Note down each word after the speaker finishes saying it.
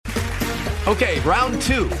Okay, round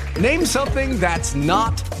two. Name something that's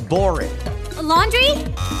not boring. A laundry?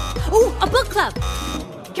 Ooh, a book club.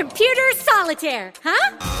 Computer solitaire,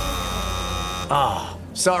 huh? Ah,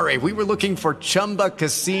 sorry, we were looking for Chumba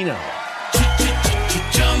Casino.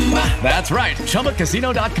 That's right,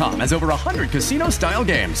 ChumbaCasino.com has over 100 casino-style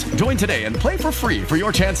games. Join today and play for free for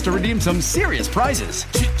your chance to redeem some serious prizes.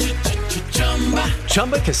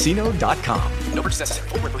 ChumbaCasino.com. No purchase necessary.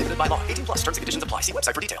 Void where prohibited by law. 18+ terms and conditions apply. See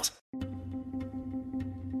website for details.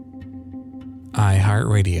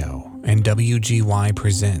 iHeartRadio and WGY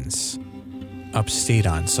presents Upstate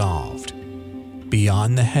Unsolved.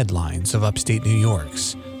 Beyond the headlines of upstate New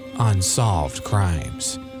York's unsolved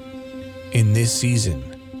crimes. In this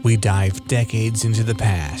season, we dive decades into the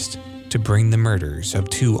past to bring the murders of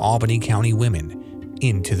two Albany County women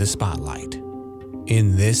into the spotlight.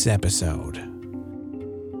 In this episode,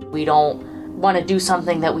 we don't want to do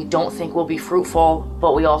something that we don't think will be fruitful,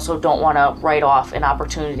 but we also don't want to write off an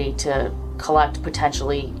opportunity to collect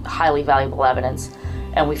potentially highly valuable evidence.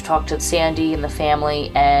 And we've talked to Sandy and the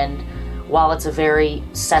family, and while it's a very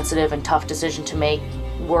sensitive and tough decision to make,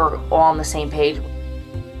 we're all on the same page.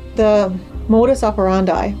 The modus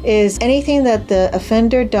operandi is anything that the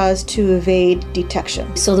offender does to evade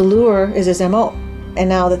detection. So the lure is his MO. And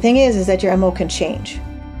now the thing is that your MO can change.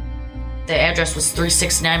 The address was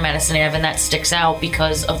 369 Madison Ave, and that sticks out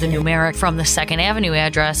because of the numeric from the 2nd Avenue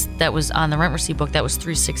address that was on the rent receipt book. That was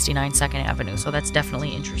 369 2nd Avenue, so that's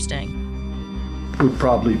definitely interesting. Would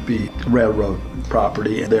probably be railroad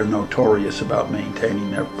property, and they're notorious about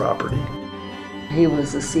maintaining their property. He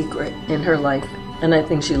was a secret in her life, and I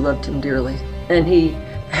think she loved him dearly. And he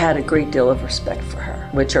had a great deal of respect for her,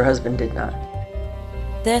 which her husband did not.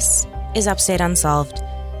 This is Upstate Unsolved,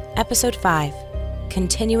 Episode 5,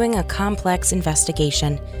 Continuing a Complex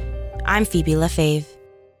Investigation. I'm Phoebe LaFave.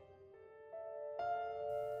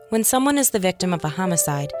 When someone is the victim of a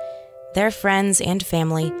homicide, their friends and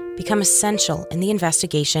family become essential in the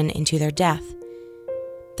investigation into their death.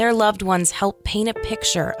 Their loved ones help paint a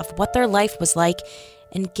picture of what their life was like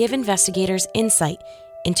and give investigators insight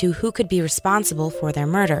into who could be responsible for their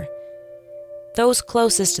murder. Those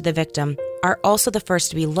closest to the victim are also the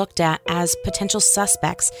first to be looked at as potential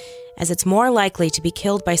suspects, as it's more likely to be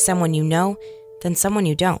killed by someone you know than someone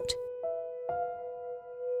you don't.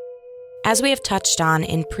 As we have touched on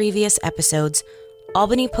in previous episodes,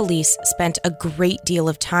 Albany police spent a great deal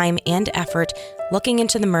of time and effort looking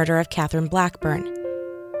into the murder of Catherine Blackburn.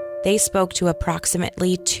 They spoke to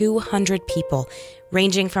approximately 200 people,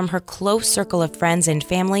 ranging from her close circle of friends and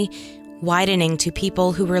family, widening to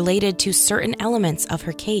people who related to certain elements of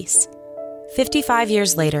her case. 55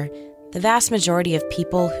 years later, the vast majority of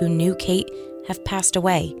people who knew Kate have passed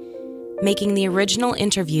away, making the original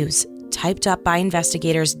interviews, typed up by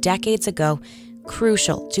investigators decades ago,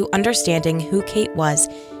 crucial to understanding who Kate was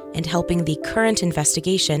and helping the current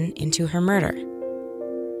investigation into her murder.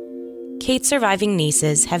 Kate's surviving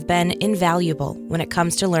nieces have been invaluable when it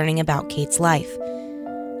comes to learning about Kate's life.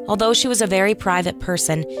 Although she was a very private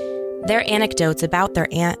person, their anecdotes about their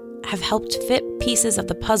aunt have helped fit pieces of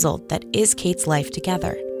the puzzle that is Kate's life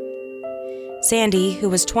together. Sandy, who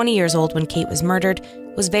was 20 years old when Kate was murdered,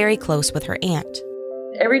 was very close with her aunt.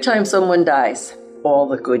 Every time someone dies, all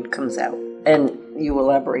the good comes out, and you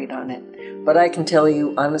elaborate on it. But I can tell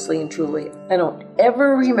you honestly and truly, I don't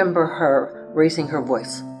ever remember her raising her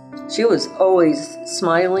voice. She was always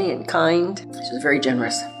smiling and kind. She was very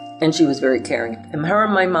generous, and she was very caring. And her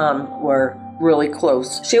and my mom were really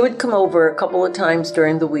close. She would come over a couple of times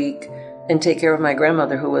during the week and take care of my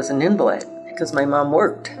grandmother, who was an invalid, because my mom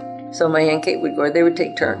worked. So my Aunt Kate would go, they would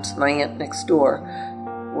take turns. My aunt next door,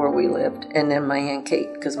 where we lived, and then my Aunt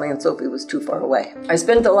Kate, because my Aunt Sophie was too far away. I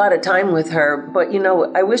spent a lot of time with her, but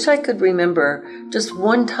I wish I could remember just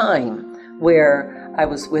one time where I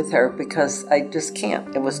was with her, because I just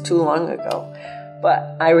can't. It was too long ago.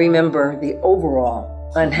 But I remember the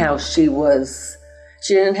overall on how she was.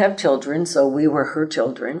 She didn't have children, so we were her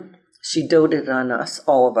children. She doted on us,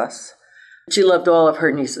 all of us. She loved all of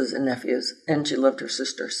her nieces and nephews, and she loved her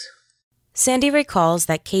sisters. Sandy recalls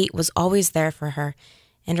that Kate was always there for her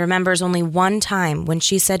and remembers only one time when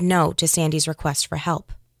she said no to Sandy's request for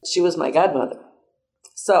help. She was my godmother.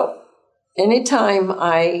 So anytime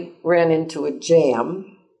I ran into a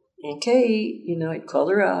jam, and Kate, I'd call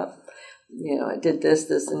her up. I did this,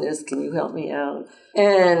 and this. Can you help me out?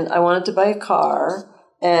 And I wanted to buy a car,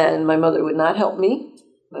 and my mother would not help me.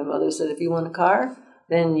 My mother said, if you want a car,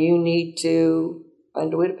 then you need to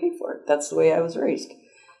find a way to pay for it. That's the way I was raised.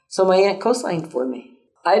 So my aunt co-signed for me.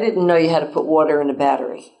 I didn't know you had to put water in a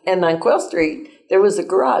battery. And on Quail Street, there was a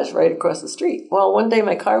garage right across the street. Well, one day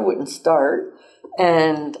my car wouldn't start,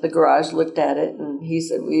 And the garage looked at it, and he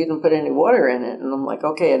said, well, you didn't put any water in it. And I'm like,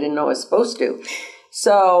 okay, I didn't know I was supposed to.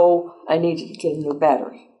 So I needed to get a new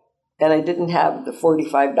battery. And I didn't have the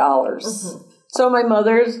 $45. Mm-hmm. So my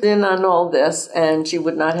mother's in on all this, and she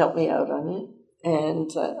would not help me out on it. And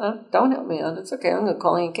don't help me out. It's okay. I'm going to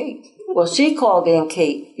call Aunt Kate. Well, she called Aunt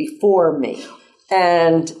Kate before me.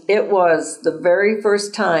 And it was the very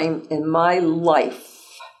first time in my life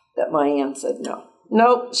that my aunt said no.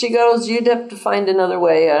 Nope. She goes, you'd have to find another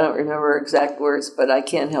way. I don't remember exact words, but I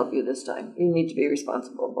can't help you this time. You need to be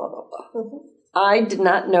responsible, blah, blah, blah. Mm-hmm. I did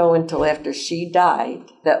not know until after she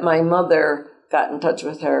died that my mother got in touch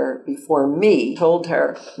with her before me, told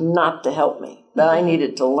her not to help me, that I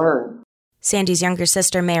needed to learn. Sandy's younger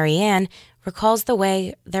sister, Mary Ann, recalls the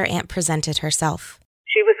way their aunt presented herself.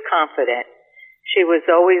 She was confident. She was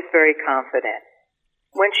always very confident.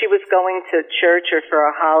 When she was going to church or for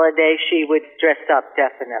a holiday, she would dress up,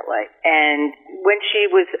 definitely. And when she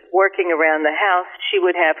was working around the house, she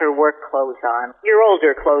would have her work clothes on. Your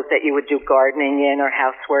older clothes that you would do gardening in or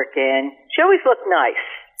housework in. She always looked nice,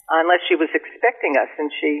 unless she was expecting us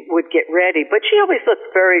and she would get ready. But she always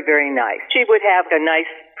looked very, very nice. She would have a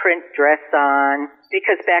nice print dress on,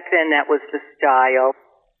 because back then that was the style.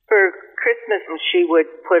 For Christmas, she would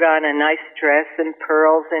put on a nice dress and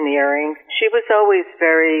pearls and earrings. She was always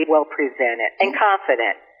very well presented and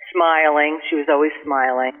confident, smiling. She was always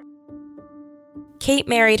smiling. Kate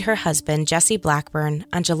married her husband, Jesse Blackburn,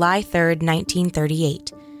 on July 3rd,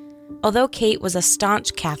 1938. Although Kate was a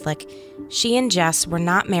staunch Catholic, she and Jess were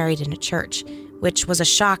not married in a church, which was a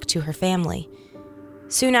shock to her family.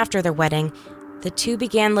 Soon after their wedding, the two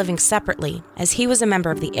began living separately, as he was a member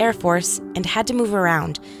of the Air Force and had to move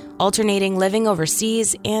around, alternating living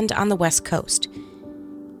overseas and on the West Coast.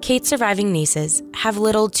 Kate's surviving nieces have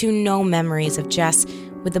little to no memories of Jess,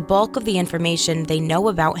 with the bulk of the information they know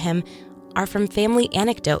about him are from family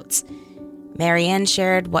anecdotes. Mary Ann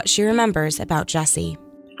shared what she remembers about Jesse.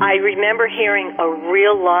 I remember hearing a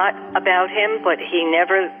real lot about him, but he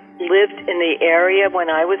never lived in the area when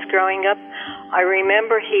I was growing up. I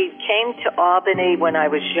remember he came to Albany when I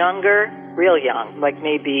was younger, real young, like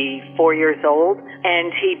maybe 4 years old,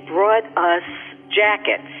 and he brought us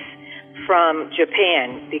jackets from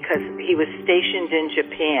Japan because he was stationed in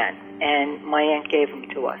Japan, and my aunt gave them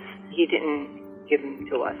to us. He didn't give them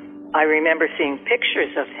to us. I remember seeing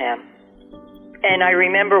pictures of him. And I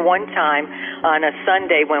remember one time on a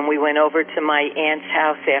Sunday when we went over to my aunt's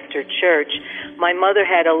house after church, my mother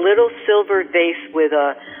had a little silver vase with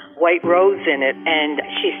a white rose in it, and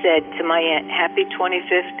she said to my aunt, "Happy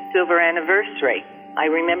 25th silver anniversary." I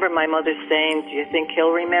remember my mother saying, "Do you think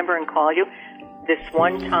he'll remember and call you?" This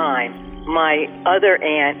one time, my other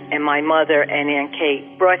aunt and my mother and Aunt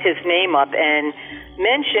Kate brought his name up and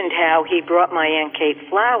mentioned how he brought my Aunt Kate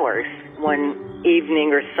flowers one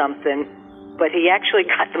evening or something, but he actually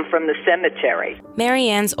got them from the cemetery. Mary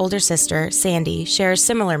Ann's older sister, Sandy, shares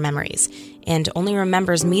similar memories and only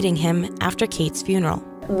remembers meeting him after Kate's funeral.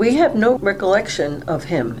 We have no recollection of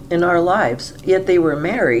him in our lives, yet they were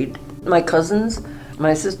married. My cousins,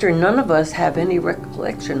 my sister, none of us have any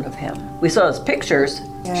recollection of him. We saw his pictures.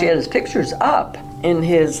 Yeah. She had his pictures up in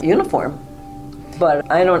his uniform, but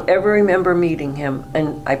I don't ever remember meeting him,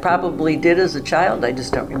 and I probably did as a child. I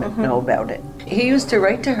just don't know about it. He used to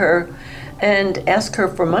write to her and ask her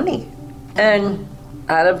for money, and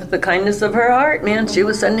out of the kindness of her heart, man, she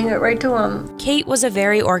was sending it right to him. Kate was a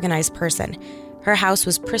very organized person. Her house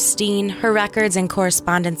was pristine, her records and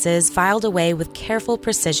correspondences filed away with careful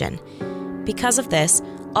precision. Because of this,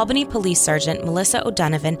 Albany Police Sergeant Melissa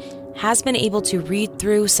O'Donovan has been able to read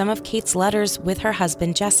through some of Kate's letters with her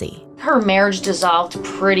husband, Jesse. Her marriage dissolved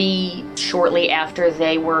pretty shortly after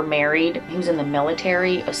they were married. He was in the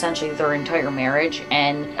military, essentially their entire marriage,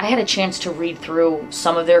 and I had a chance to read through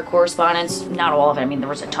some of their correspondence, not all of it. I mean, there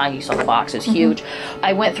was a ton. You saw the box, it was huge.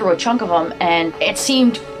 I went through a chunk of them, and it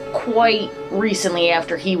seemed quite recently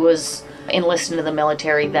after he was enlisted into the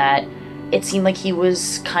military that it seemed like he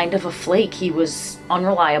was kind of a flake. He was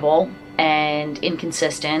unreliable and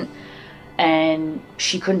inconsistent, and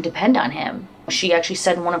she couldn't depend on him. She actually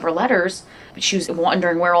said in one of her letters, she was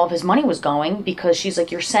wondering where all of his money was going, because she's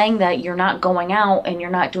like, you're saying that you're not going out and you're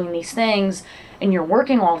not doing these things and you're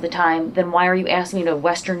working all the time, then why are you asking me to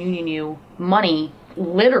Western Union you money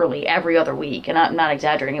literally every other week? And I'm not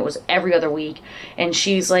exaggerating, it was every other week. And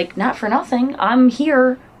she's like, not for nothing, I'm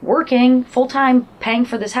here working full-time, paying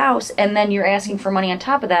for this house, and then you're asking for money on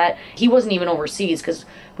top of that. He wasn't even overseas, because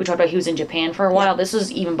we talked about he was in Japan for a while. This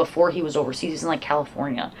was even before he was overseas. He's in like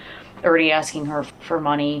California, already asking her for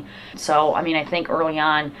money. So, I mean, I think early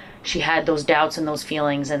on she had those doubts and those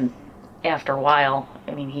feelings, and after a while,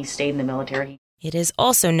 I mean, he stayed in the military. It is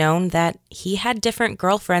also known that he had different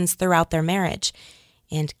girlfriends throughout their marriage,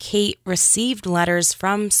 and Kate received letters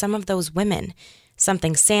from some of those women,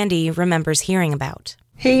 something Sandy remembers hearing about.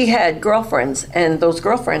 He had girlfriends, and those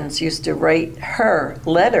girlfriends used to write her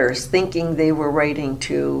letters thinking they were writing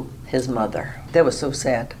to his mother. That was so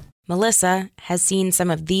sad. Melissa has seen some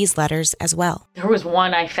of these letters as well. There was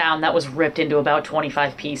one I found that was ripped into about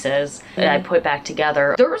 25 pieces that I put back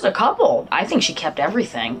together. There was a couple. I think she kept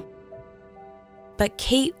everything. But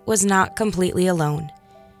Kate was not completely alone.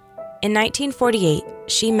 In 1948,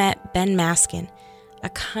 she met Ben Maskin, a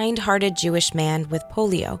kind-hearted Jewish man with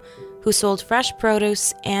polio who sold fresh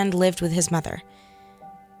produce and lived with his mother.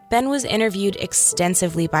 Ben was interviewed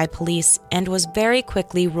extensively by police and was very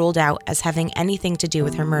quickly ruled out as having anything to do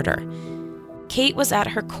with her murder. Kate was at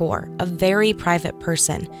her core a very private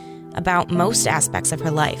person about most aspects of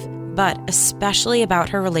her life, but especially about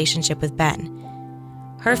her relationship with Ben.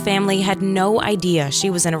 Her family had no idea she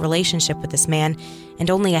was in a relationship with this man, and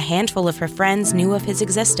only a handful of her friends knew of his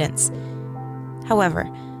existence. However,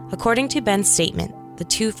 according to Ben's statement, the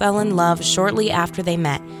two fell in love shortly after they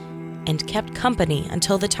met and kept company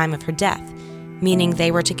until the time of her death, meaning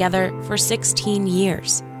they were together for 16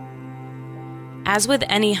 years. As with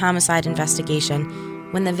any homicide investigation,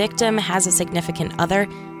 when the victim has a significant other,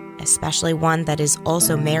 especially one that is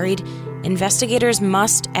also married, investigators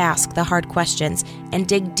must ask the hard questions and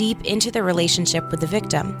dig deep into the relationship with the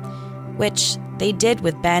victim, which they did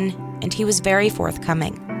with Ben, and he was very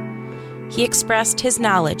forthcoming. He expressed his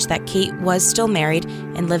knowledge that Kate was still married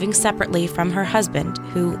and living separately from her husband,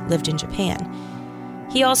 who lived in Japan.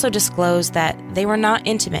 He also disclosed that they were not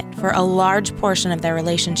intimate for a large portion of their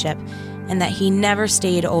relationship and that he never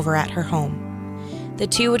stayed over at her home. The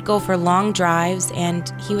two would go for long drives,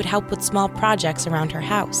 and he would help with small projects around her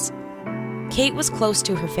house. Kate was close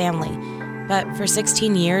to her family, but for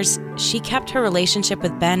 16 years, she kept her relationship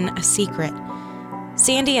with Ben a secret.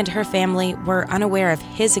 Sandy and her family were unaware of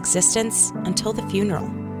his existence until the funeral.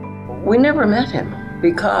 We never met him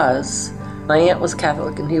because my aunt was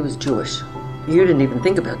Catholic and he was Jewish. You didn't even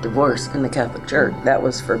think about divorce in the Catholic Church. That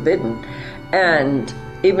was forbidden. And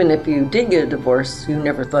even if you did get a divorce, you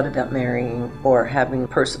never thought about marrying or having a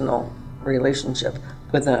personal relationship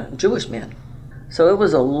with a Jewish man. So it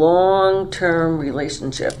was a long-term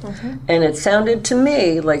relationship. And it sounded to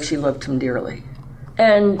me like she loved him dearly.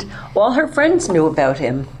 And all her friends knew about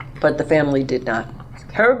him, but the family did not.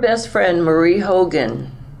 Her best friend, Marie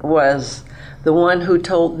Hogan, was the one who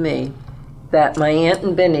told me that my aunt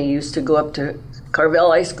and Benny used to go up to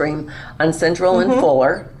Carvel Ice Cream on Central and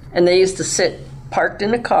Fuller, and they used to sit parked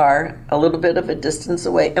in a car a little bit of a distance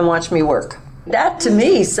away and watch me work. That to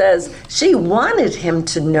me says she wanted him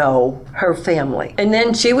to know her family. And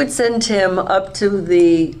then she would send him up to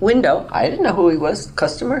the window. I didn't know who he was.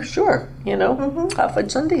 Customer? Sure. You know,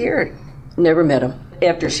 I'd send to hear it. Never met him.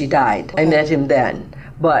 After she died, I met him then.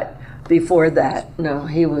 But before that, no,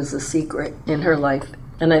 he was a secret in her life.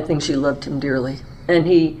 And I think she loved him dearly. And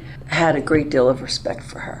he had a great deal of respect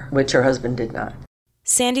for her, which her husband did not.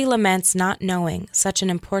 Sandy laments not knowing such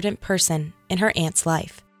an important person in her aunt's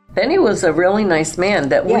life. Benny was a really nice man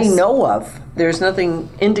that we know of. There's nothing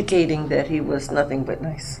indicating that he was nothing but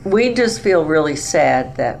nice. We just feel really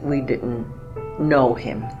sad that we didn't know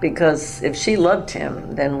him, because if she loved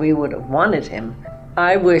him, then we would have wanted him.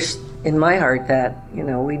 I wish in my heart that,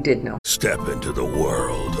 we did know. Step into the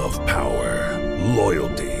world of power,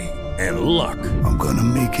 loyalty, and luck. I'm gonna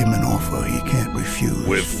make him an offer he can't refuse.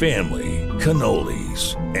 With family,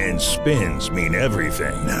 cannolis, and spins mean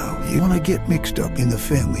everything. Now, you wanna get mixed up in the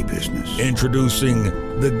family business. Introducing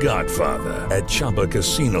The Godfather at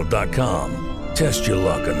ChumbaCasino.com. Test your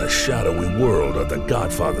luck in the shadowy world of The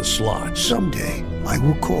Godfather slot. Someday, I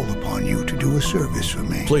will call upon you to do a service for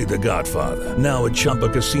me. Play The Godfather, now at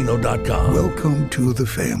ChumbaCasino.com. Welcome to the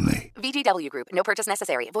family. VGW Group. No purchase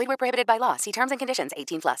necessary. Void where prohibited by law. See terms and conditions.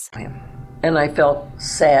 18+. And I felt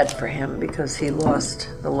sad for him because he lost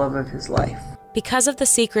the love of his life. Because of the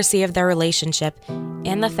secrecy of their relationship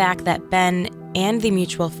and the fact that Ben and the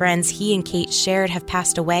mutual friends he and Kate shared have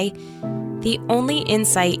passed away, the only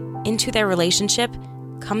insight into their relationship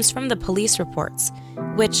comes from the police reports,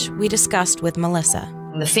 which we discussed with Melissa.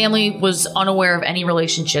 The family was unaware of any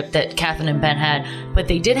relationship that Catherine and Ben had, but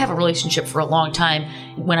they did have a relationship for a long time.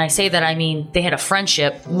 When I say that, I mean they had a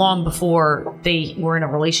friendship long before they were in a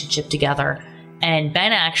relationship together. And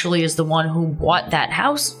Ben actually is the one who bought that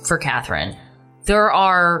house for Catherine. There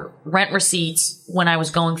are rent receipts when I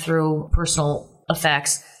was going through personal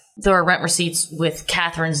effects. There are rent receipts with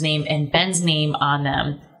Catherine's name and Ben's name on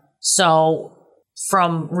them. So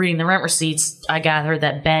from reading the rent receipts, I gathered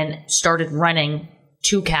that Ben started renting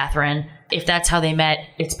to Catherine If that's how they met,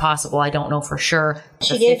 it's possible. I don't know for sure.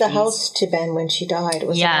 She gave the house to Ben when she died. It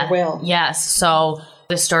was in her will. Yes. So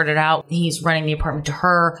this started out, he's renting the apartment to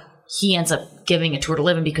her. He ends up giving it to her to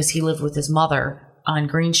live in because he lived with his mother on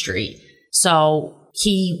Green Street. So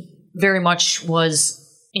he very much was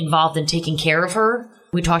involved in taking care of her.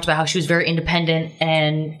 We talked about how she was very independent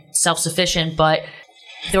and self-sufficient, but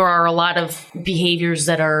there are a lot of behaviors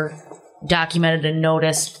that are documented and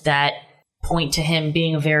noticed that point to him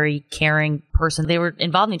being a very caring person. They were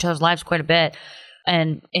involved in each other's lives quite a bit.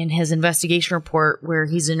 And in his investigation report where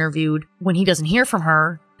he's interviewed, when he doesn't hear from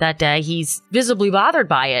her that day, he's visibly bothered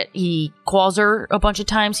by it. He calls her a bunch of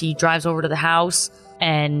times. He drives over to the house.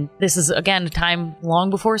 And this is, again, a time long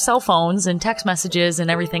before cell phones and text messages and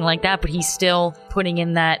everything like that. But he's still putting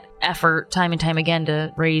in that effort time and time again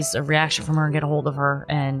to raise a reaction from her and get a hold of her.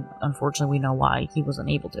 And unfortunately, we know why he wasn't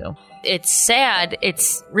able to. It's sad.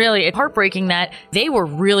 It's really heartbreaking that they were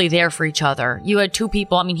really there for each other. You had two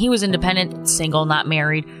people. I mean, he was independent, single, not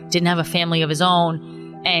married, didn't have a family of his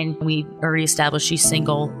own. And we already established she's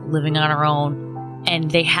single, living on her own. And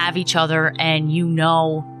they have each other, and you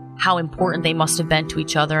know how important they must have been to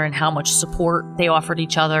each other and how much support they offered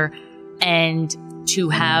each other. And to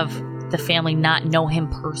have the family not know him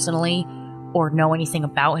personally or know anything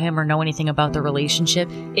about him or know anything about the relationship,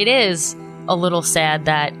 it is a little sad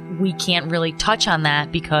that we can't really touch on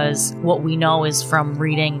that because what we know is from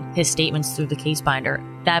reading his statements through the case binder.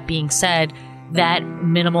 That being said, that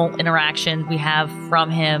minimal interaction we have from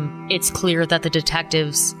him, it's clear that the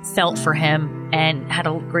detectives felt for him and had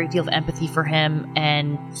a great deal of empathy for him,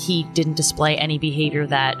 and he didn't display any behavior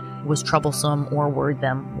that was troublesome or worried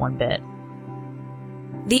them one bit.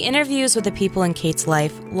 The interviews with the people in Kate's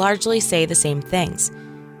life largely say the same things.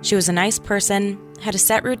 She was a nice person, had a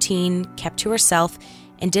set routine, kept to herself,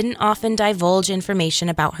 and didn't often divulge information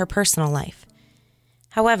about her personal life.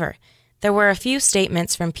 However, there were a few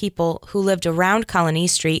statements from people who lived around Colony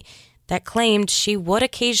Street that claimed she would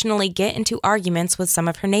occasionally get into arguments with some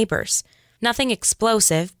of her neighbors. Nothing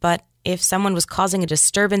explosive, but if someone was causing a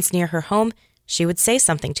disturbance near her home, she would say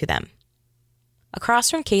something to them.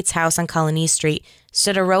 Across from Kate's house on Colony Street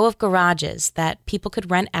stood a row of garages that people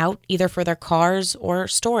could rent out either for their cars or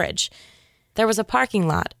storage. There was a parking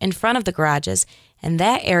lot in front of the garages, and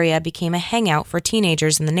that area became a hangout for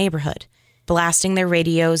teenagers in the neighborhood, blasting their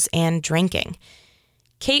radios and drinking.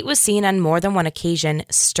 Kate was seen on more than one occasion,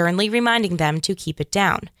 sternly reminding them to keep it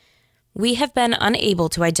down. We have been unable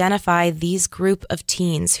to identify these group of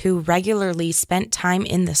teens who regularly spent time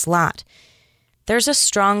in this lot. There's a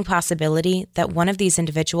strong possibility that one of these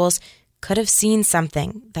individuals could have seen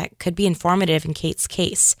something that could be informative in Kate's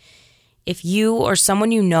case. If you or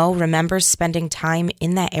someone you know remembers spending time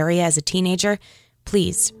in that area as a teenager,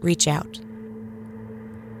 please reach out.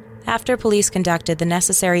 After police conducted the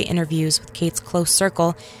necessary interviews with Kate's close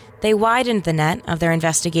circle, they widened the net of their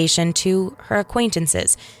investigation to her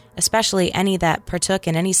acquaintances, especially any that partook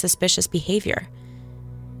in any suspicious behavior.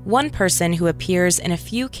 One person who appears in a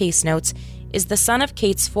few case notes is the son of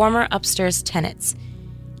Kate's former upstairs tenants.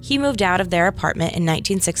 He moved out of their apartment in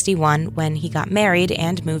 1961 when he got married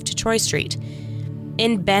and moved to Troy Street.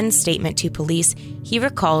 In Ben's statement to police, he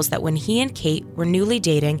recalls that when he and Kate were newly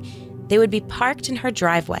dating, they would be parked in her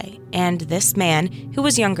driveway, and this man, who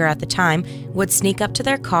was younger at the time, would sneak up to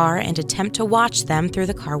their car and attempt to watch them through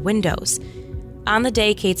the car windows. On the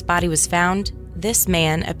day Kate's body was found, this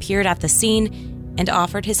man appeared at the scene and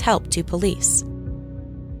offered his help to police.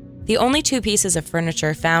 The only two pieces of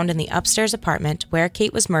furniture found in the upstairs apartment where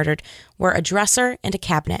Kate was murdered were a dresser and a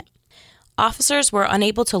cabinet. Officers were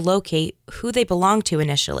unable to locate who they belonged to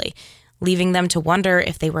initially, leaving them to wonder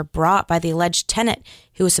if they were brought by the alleged tenant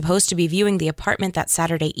who was supposed to be viewing the apartment that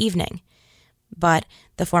Saturday evening. But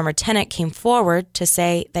the former tenant came forward to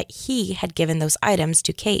say that he had given those items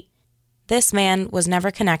to Kate. This man was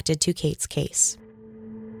never connected to Kate's case.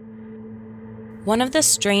 One of the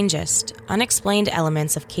strangest, unexplained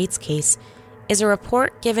elements of Kate's case is a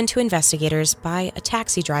report given to investigators by a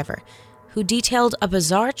taxi driver who detailed a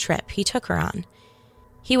bizarre trip he took her on.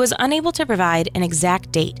 He was unable to provide an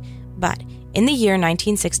exact date, but in the year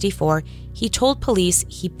 1964, he told police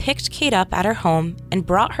he picked Kate up at her home and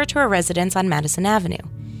brought her to a residence on Madison Avenue.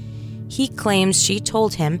 He claims she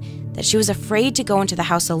told him that she was afraid to go into the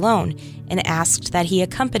house alone and asked that he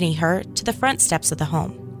accompany her to the front steps of the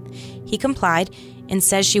home. He complied and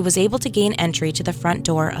says she was able to gain entry to the front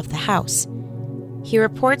door of the house. He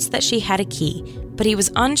reports that she had a key, but he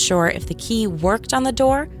was unsure if the key worked on the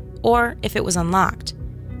door or if it was unlocked.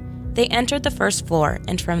 They entered the first floor,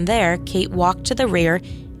 and from there, Kate walked to the rear,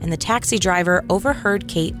 and the taxi driver overheard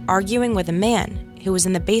Kate arguing with a man who was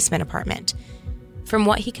in the basement apartment. From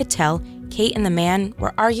what he could tell, Kate and the man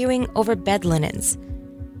were arguing over bed linens.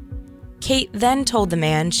 Kate then told the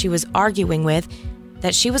man she was arguing with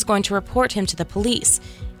that she was going to report him to the police,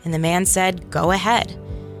 and the man said, "Go ahead."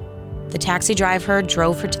 The taxi driver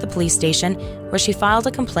drove her to the police station, where she filed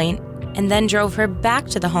a complaint, and then drove her back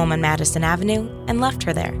to the home on Madison Avenue and left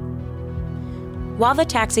her there. While the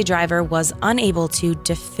taxi driver was unable to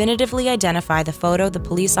definitively identify the photo the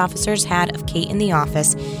police officers had of Kate in the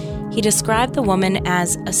office, he described the woman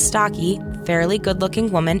as a stocky, fairly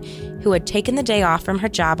good-looking woman who had taken the day off from her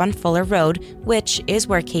job on Fuller Road, which is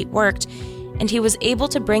where Kate worked, and he was able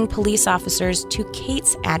to bring police officers to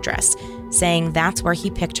Kate's address, saying that's where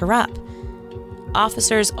he picked her up.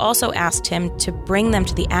 Officers also asked him to bring them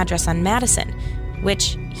to the address on Madison,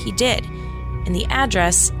 which he did, and the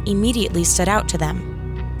address immediately stood out to them.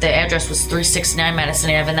 The address was 369 Madison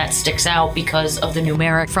Ave, and that sticks out because of the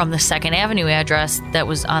numeric from the 2nd Avenue address that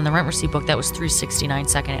was on the rent receipt book. That was 369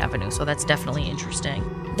 2nd Avenue, so that's definitely interesting.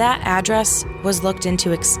 That address was looked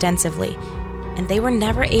into extensively, and they were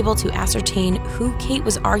never able to ascertain who Kate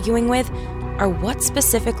was arguing with or what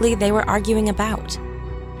specifically they were arguing about.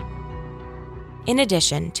 In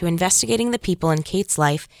addition to investigating the people in Kate's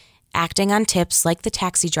life, acting on tips like the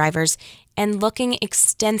taxi drivers, and looking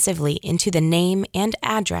extensively into the name and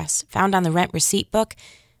address found on the rent receipt book,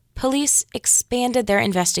 police expanded their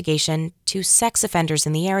investigation to sex offenders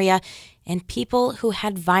in the area and people who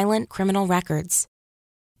had violent criminal records.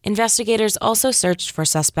 Investigators also searched for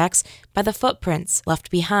suspects by the footprints left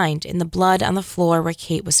behind in the blood on the floor where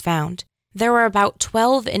Kate was found. There were about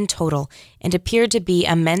 12 in total and appeared to be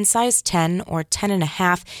a men's size 10 or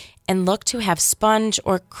 10.5 and looked to have sponge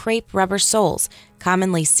or crepe rubber soles,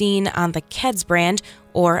 commonly seen on the Keds brand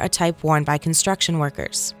or a type worn by construction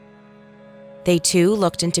workers. They too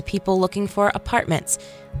looked into people looking for apartments,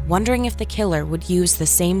 wondering if the killer would use the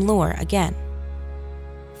same lure again.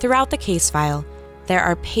 Throughout the case file, there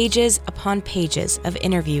are pages upon pages of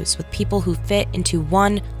interviews with people who fit into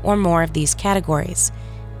one or more of these categories,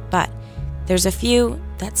 but there's a few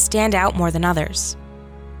that stand out more than others.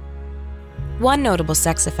 One notable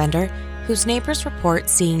sex offender, whose neighbors report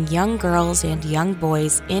seeing young girls and young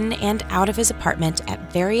boys in and out of his apartment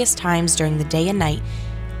at various times during the day and night,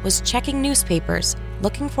 was checking newspapers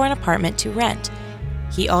looking for an apartment to rent.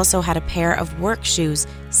 He also had a pair of work shoes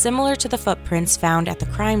similar to the footprints found at the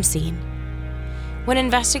crime scene. When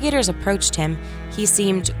investigators approached him, he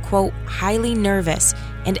seemed, quote, highly nervous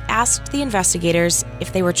and asked the investigators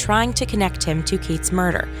if they were trying to connect him to Kate's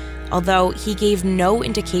murder, although he gave no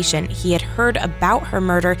indication he had heard about her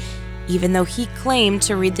murder, even though he claimed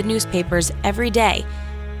to read the newspapers every day.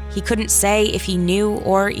 He couldn't say if he knew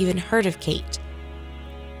or even heard of Kate.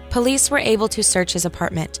 Police were able to search his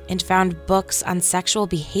apartment and found books on sexual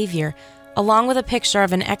behavior, along with a picture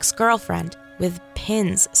of an ex-girlfriend with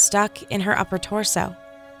pins stuck in her upper torso.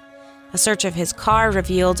 A search of his car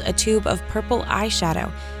revealed a tube of purple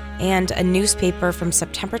eyeshadow and a newspaper from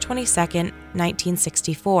September 22,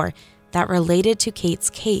 1964, that related to Kate's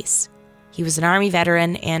case. He was an Army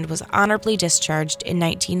veteran and was honorably discharged in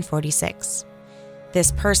 1946.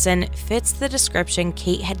 This person fits the description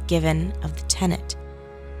Kate had given of the tenant.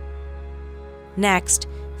 Next,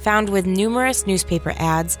 found with numerous newspaper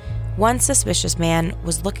ads, one suspicious man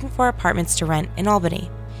was looking for apartments to rent in Albany.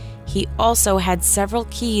 He also had several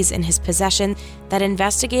keys in his possession that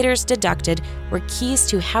investigators deducted were keys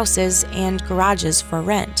to houses and garages for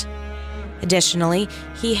rent. Additionally,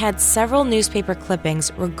 he had several newspaper clippings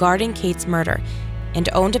regarding Kate's murder and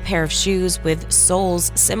owned a pair of shoes with soles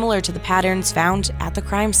similar to the patterns found at the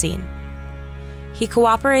crime scene. He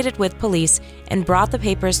cooperated with police and brought the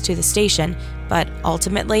papers to the station, but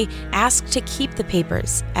ultimately asked to keep the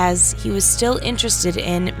papers as he was still interested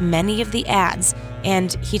in many of the ads,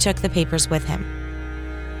 and he took the papers with him.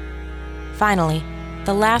 Finally,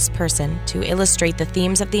 the last person to illustrate the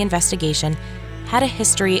themes of the investigation had a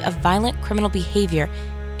history of violent criminal behavior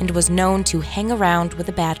and was known to hang around with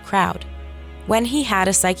a bad crowd. When he had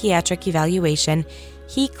a psychiatric evaluation,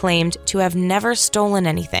 he claimed to have never stolen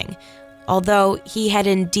anything, although he had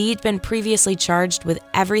indeed been previously charged with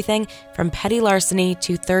everything from petty larceny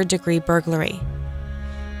to third-degree burglary.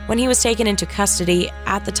 When he was taken into custody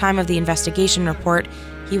at the time of the investigation report,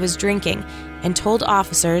 he was drinking and told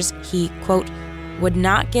officers he, quote, would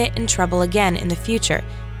not get in trouble again in the future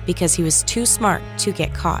because he was too smart to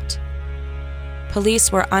get caught.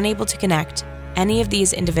 Police were unable to connect any of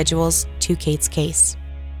these individuals to Kate's case.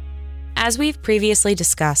 As we've previously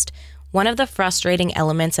discussed, one of the frustrating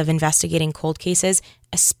elements of investigating cold cases,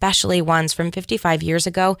 especially ones from 55 years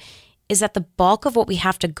ago, is that the bulk of what we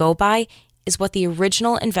have to go by is what the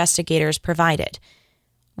original investigators provided.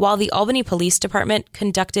 While the Albany Police Department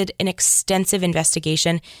conducted an extensive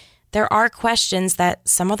investigation, there are questions that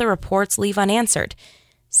some of the reports leave unanswered,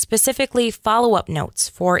 specifically follow-up notes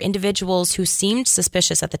for individuals who seemed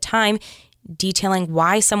suspicious at the time, detailing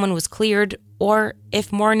why someone was cleared or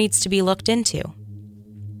if more needs to be looked into.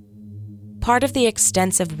 Part of the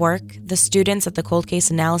extensive work the students at the Cold Case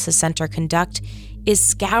Analysis Center conduct is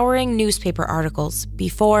scouring newspaper articles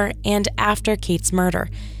before and after Kate's murder,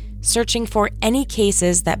 searching for any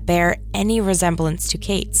cases that bear any resemblance to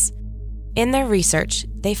Kate's. In their research,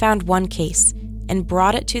 they found one case and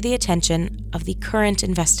brought it to the attention of the current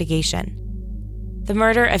investigation. The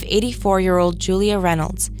murder of 84-year-old Julia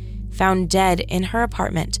Reynolds, found dead in her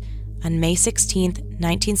apartment on May 16,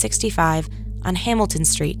 1965, on Hamilton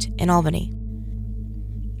Street in Albany.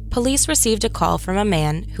 Police received a call from a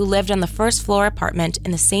man who lived on the first-floor apartment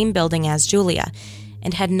in the same building as Julia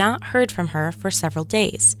and had not heard from her for several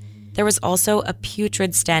days. There was also a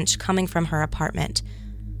putrid stench coming from her apartment.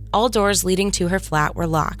 All doors leading to her flat were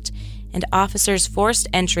locked, and officers forced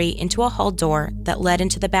entry into a hall door that led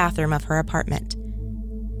into the bathroom of her apartment.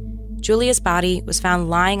 Julia's body was found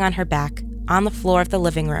lying on her back on the floor of the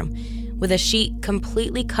living room, with a sheet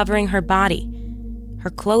completely covering her body. Her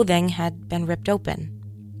clothing had been ripped open.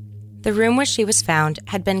 The room where she was found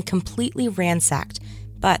had been completely ransacked,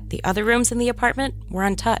 but the other rooms in the apartment were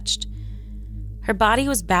untouched. Her body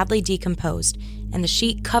was badly decomposed, and the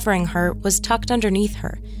sheet covering her was tucked underneath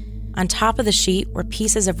her. On top of the sheet were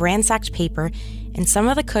pieces of ransacked paper, and some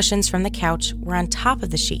of the cushions from the couch were on top of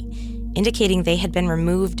the sheet, indicating they had been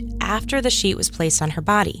removed after the sheet was placed on her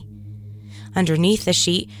body. Underneath the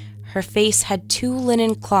sheet, her face had 2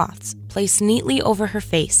 linen cloths placed neatly over her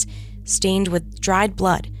face, stained with dried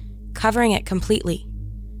blood, covering it completely.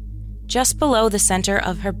 Just below the center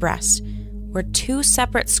of her breast were 2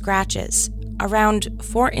 separate scratches, around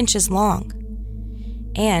 4 inches long,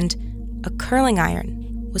 and a curling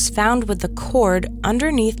iron was found with the cord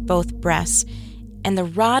underneath both breasts and the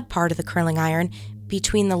rod part of the curling iron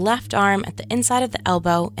between the left arm at the inside of the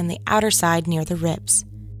elbow and the outer side near the ribs.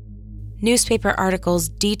 Newspaper articles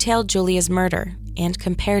detailed Julia's murder and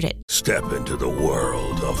compared it. Step into the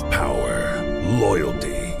world of power,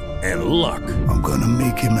 loyalty, and luck. I'm gonna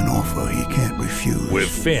make him an offer he can't refuse. With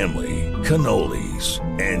family, cannolis,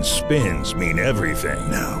 and spins mean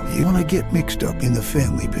everything. Now, you wanna get mixed up in the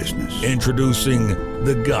family business. Introducing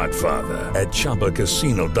The Godfather at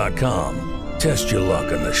ChumbaCasino.com. Test your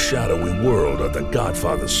luck in the shadowy world of The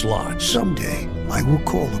Godfather slot. Someday, I will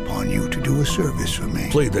call upon you to do a service for me.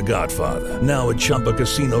 Play The Godfather, now at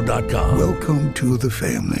ChumbaCasino.com. Welcome to the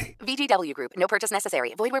family. VGW Group. No purchase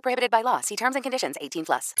necessary. Void where prohibited by law. See terms and conditions.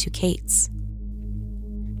 18+. To Kate's.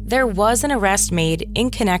 There was an arrest made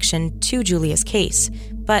in connection to Julia's case,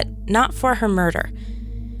 but not for her murder.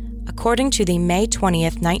 According to the May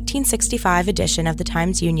 20th, 1965 edition of the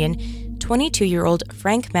Times-Union, 22-year-old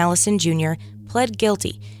Frank Mallison Jr. pled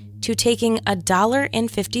guilty to taking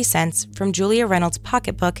 $1.50 from Julia Reynolds'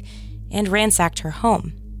 pocketbook and ransacked her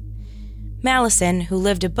home. Mallison, who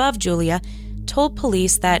lived above Julia, told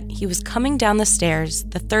police that he was coming down the stairs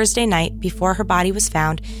the Thursday night before her body was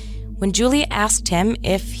found when Julia asked him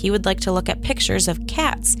if he would like to look at pictures of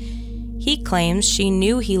cats. He claims she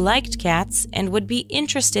knew he liked cats and would be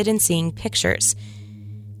interested in seeing pictures.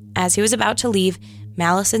 As he was about to leave,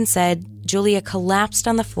 Mallison said Julia collapsed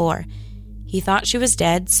on the floor. He thought she was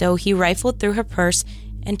dead, so he rifled through her purse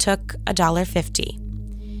and took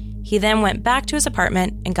 $1.50. He then went back to his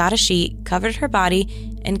apartment and got a sheet, covered her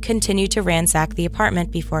body, and continued to ransack the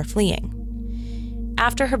apartment before fleeing.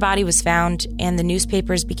 After her body was found and the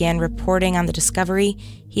newspapers began reporting on the discovery,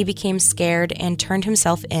 he became scared and turned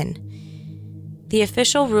himself in. The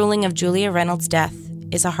official ruling of Julia Reynolds' death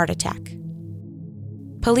is a heart attack.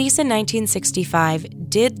 Police in 1965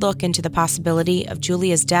 did look into the possibility of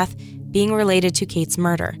Julia's death being related to Kate's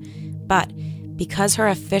murder, but because her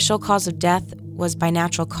official cause of death was by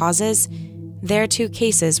natural causes, their 2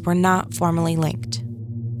 cases were not formally linked.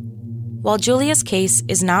 While Julia's case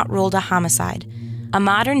is not ruled a homicide, a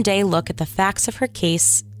modern-day look at the facts of her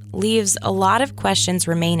case leaves a lot of questions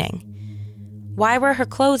remaining. Why were her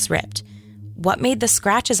clothes ripped? What made the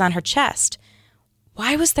scratches on her chest?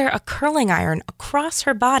 Why was there a curling iron across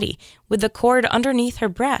her body with the cord underneath her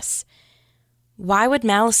breasts? Why would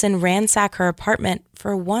Mallison ransack her apartment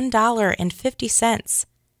for $1.50?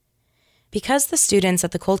 Because the students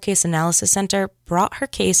at the Cold Case Analysis Center brought her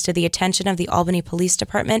case to the attention of the Albany Police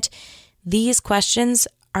Department, these questions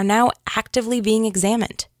are now actively being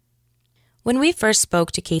examined. When we first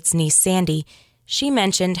spoke to Kate's niece, Sandy, she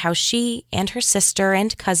mentioned how she and her sister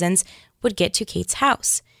and cousins would get to Kate's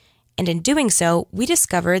house, And in doing so, we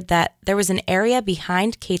discovered that there was an area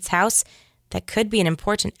behind Kate's house that could be an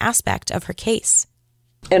important aspect of her case.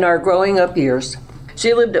 In our growing up years,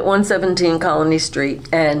 she lived at 117 Colony Street,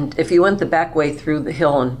 and if you went the back way through the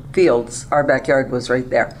hill and fields, our backyard was right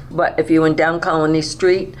there. But if you went down Colony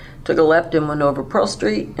Street, took a left and went over Pearl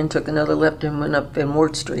Street, and took another left and went up Van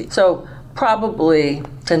Wert Street. So probably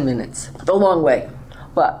 10 minutes, a long way.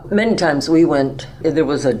 But many times we went, there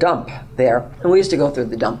was a dump there, and we used to go through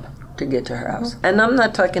the dump to get to her house. And I'm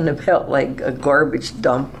not talking about like a garbage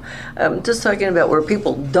dump. I'm just talking about where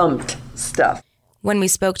people dumped stuff. When we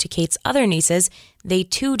spoke to Kate's other nieces, they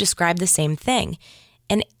too described the same thing.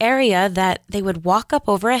 An area that they would walk up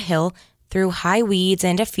over a hill through high weeds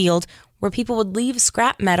and a field where people would leave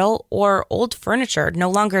scrap metal or old furniture no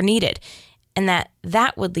longer needed, and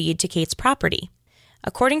that would lead to Kate's property.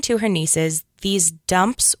 According to her nieces, these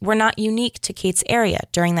dumps were not unique to Kate's area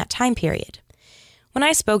during that time period. When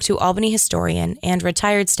I spoke to Albany historian and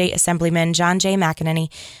retired state assemblyman John J. McEnany,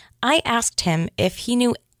 I asked him if he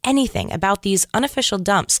knew anything about these unofficial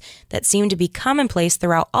dumps that seemed to be commonplace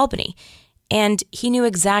throughout Albany, and he knew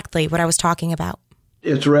exactly what I was talking about.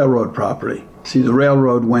 It's railroad property. See, the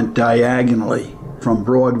railroad went diagonally from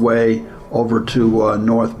Broadway over to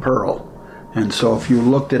North Pearl. And so if you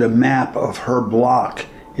looked at a map of her block,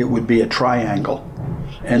 it would be a triangle.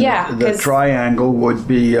 And the triangle would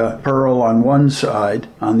be Pearl on one side,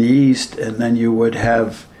 on the east, and then you would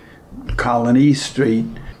have Colony Street,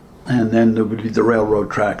 and then there would be the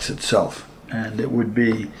railroad tracks itself. And it would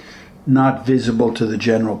be not visible to the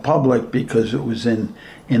general public because it was in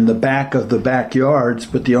the back of the backyards,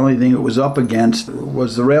 but the only thing it was up against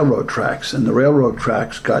was the railroad tracks. And the railroad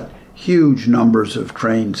tracks got huge numbers of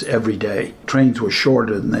trains every day. Trains were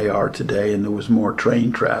shorter than they are today, and there was more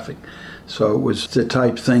train traffic. So it was the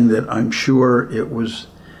type thing that I'm sure it was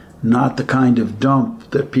not the kind of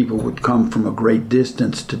dump that people would come from a great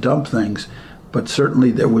distance to dump things, but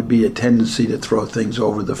certainly there would be a tendency to throw things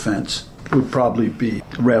over the fence. It would probably be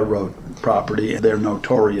railroad property, and they're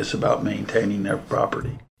notorious about maintaining their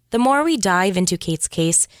property. The more we dive into Kate's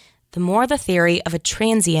case, the more the theory of a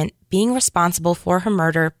transient being responsible for her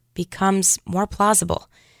murder becomes more plausible.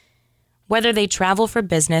 Whether they travel for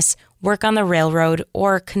business, work on the railroad,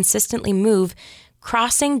 or consistently move,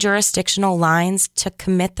 crossing jurisdictional lines to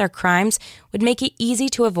commit their crimes would make it easy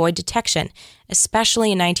to avoid detection, especially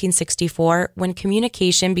in 1964 when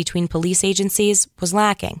communication between police agencies was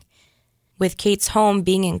lacking. With Kate's home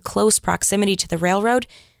being in close proximity to the railroad,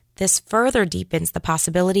 this further deepens the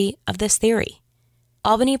possibility of this theory.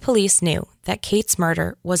 Albany police knew that Kate's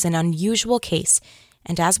murder was an unusual case,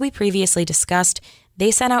 and as we previously discussed, they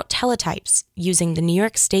sent out teletypes using the New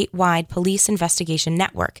York statewide police investigation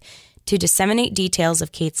network to disseminate details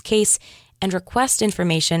of Kate's case and request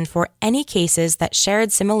information for any cases that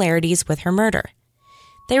shared similarities with her murder.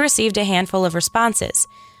 They received a handful of responses,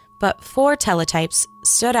 but 4 teletypes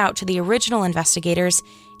stood out to the original investigators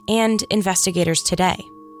and investigators today.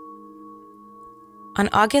 On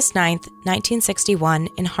August 9, 1961,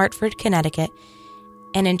 in Hartford, Connecticut,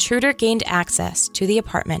 an intruder gained access to the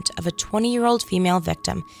apartment of a 20-year-old female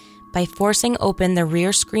victim by forcing open the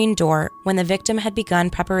rear screen door when the victim had begun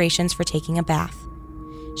preparations for taking a bath.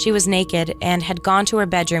 She was naked and had gone to her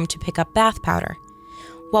bedroom to pick up bath powder.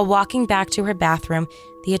 While walking back to her bathroom,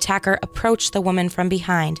 the attacker approached the woman from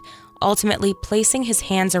behind, ultimately placing his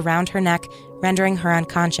hands around her neck, rendering her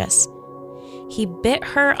unconscious. He bit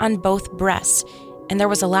her on both breasts, and there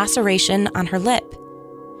was a laceration on her lip.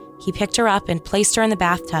 He picked her up and placed her in the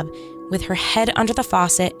bathtub with her head under the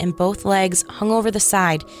faucet and both legs hung over the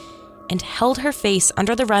side, and held her face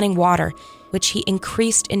under the running water, which he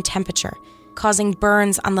increased in temperature, causing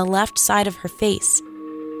burns on the left side of her face.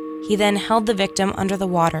 He then held the victim under the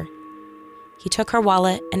water. He took her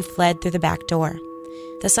wallet and fled through the back door.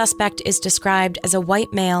 The suspect is described as a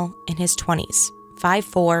white male in his 20s,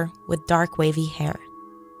 5'4", with dark wavy hair.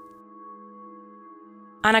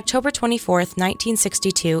 On October 24,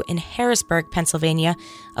 1962, in Harrisburg, Pennsylvania,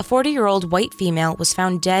 a 40-year-old white female was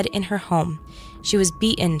found dead in her home. She was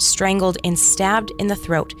beaten, strangled, and stabbed in the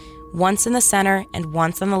throat, once in the center and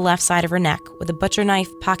once on the left side of her neck, with a butcher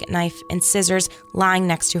knife, pocket knife, and scissors lying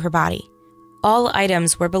next to her body. All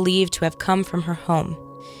items were believed to have come from her home.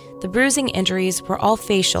 The bruising injuries were all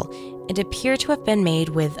facial and appear to have been made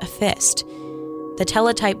with a fist. The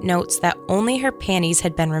teletype notes that only her panties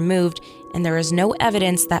had been removed, and there is no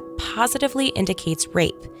evidence that positively indicates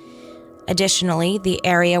rape. Additionally, the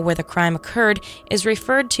area where the crime occurred is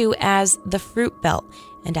referred to as the Fruit Belt,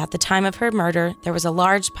 and at the time of her murder, there was a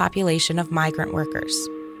large population of migrant workers.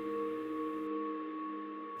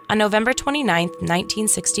 On November 29,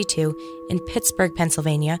 1962, in Pittsburgh,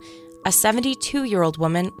 Pennsylvania, a 72-year-old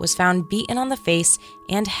woman was found beaten on the face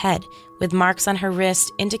and head with marks on her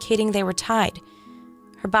wrist indicating they were tied.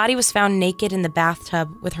 Her body was found naked in the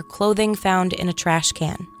bathtub with her clothing found in a trash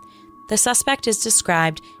can. The suspect is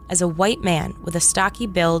described as a white man with a stocky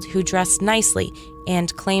build who dressed nicely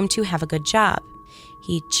and claimed to have a good job.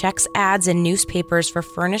 He checks ads in newspapers for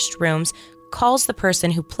furnished rooms, calls the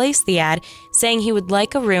person who placed the ad, saying he would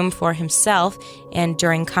like a room for himself, and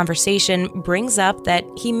during conversation brings up that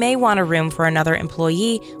he may want a room for another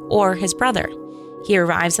employee or his brother. He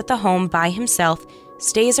arrives at the home by himself,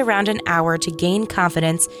 stays around an hour to gain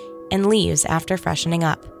confidence, and leaves after freshening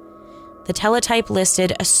up. The teletype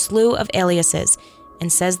listed a slew of aliases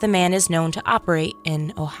and says the man is known to operate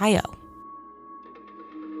in Ohio.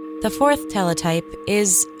 The fourth teletype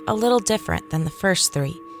is a little different than the first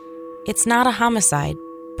three. It's not a homicide,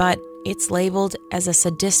 but it's labeled as a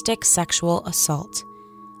sadistic sexual assault.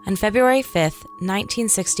 On February 5th,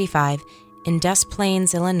 1965, in Des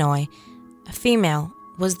Plaines, Illinois, a female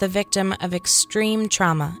was the victim of extreme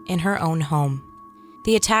trauma in her own home.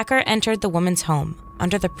 The attacker entered the woman's home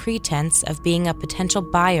under the pretense of being a potential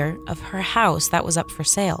buyer of her house that was up for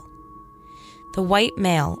sale. The white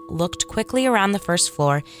male looked quickly around the first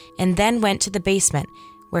floor and then went to the basement,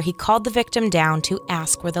 where he called the victim down to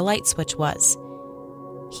ask where the light switch was.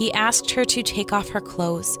 He asked her to take off her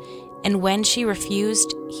clothes, and when she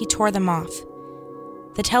refused, he tore them off.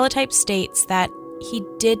 The teletype states that he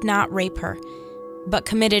did not rape her, but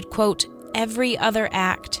committed, quote, every other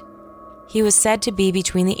act. He was said to be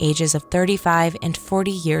between the ages of 35 and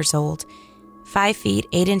 40 years old, 5 feet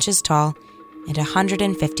 8 inches tall, and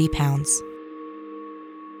 150 pounds.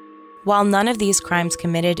 While none of these crimes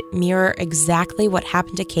committed mirror exactly what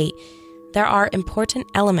happened to Kate, there are important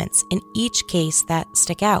elements in each case that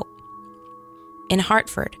stick out. In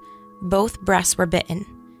Hartford, both breasts were bitten.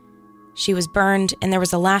 She was burned and there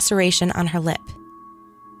was a laceration on her lip.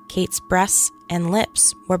 Kate's breasts and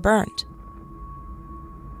lips were burned.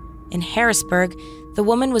 In Harrisburg, the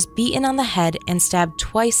woman was beaten on the head and stabbed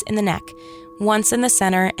twice in the neck, once in the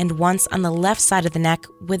center and once on the left side of the neck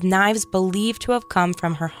with knives believed to have come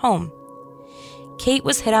from her home. Kate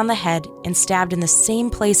was hit on the head and stabbed in the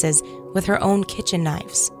same places with her own kitchen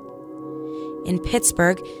knives. In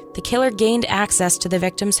Pittsburgh, the killer gained access to the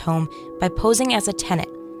victim's home by posing as a tenant,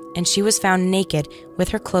 and she was found naked with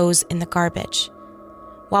her clothes in the garbage.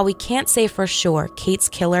 While we can't say for sure Kate's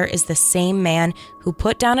killer is the same man who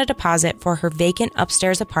put down a deposit for her vacant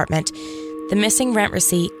upstairs apartment, the missing rent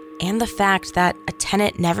receipt and the fact that a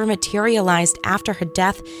tenant never materialized after her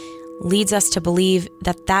death leads us to believe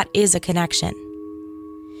that that is a connection.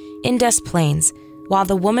 In Des Plaines, while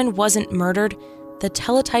the woman wasn't murdered, the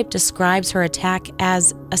teletype describes her attack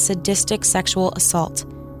as a sadistic sexual assault.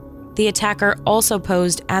 The attacker also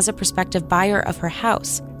posed as a prospective buyer of her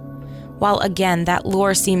house. While again, that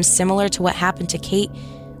lore seems similar to what happened to Kate,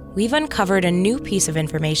 we've uncovered a new piece of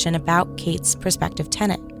information about Kate's prospective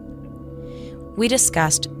tenant. We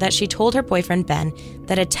discussed that she told her boyfriend Ben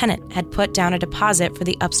that a tenant had put down a deposit for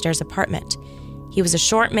the upstairs apartment. He was a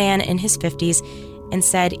short man in his 50s and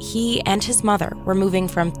said he and his mother were moving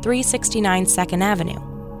from 369 2nd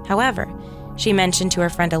Avenue. However, she mentioned to her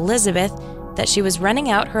friend Elizabeth that she was renting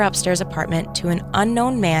out her upstairs apartment to an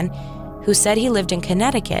unknown man who said he lived in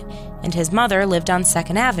Connecticut and his mother lived on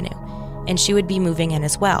 2nd Avenue, and she would be moving in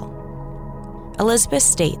as well. Elizabeth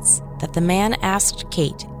states that the man asked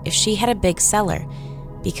Kate if she had a big cellar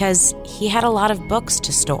because he had a lot of books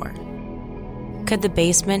to store. Could the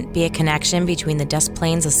basement be a connection between the Des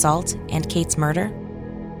Plaines assault and Kate's murder?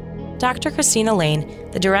 Dr. Christina Lane,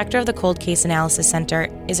 the director of the Cold Case Analysis Center,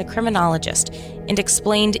 is a criminologist and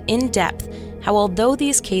explained in depth how although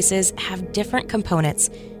these cases have different components,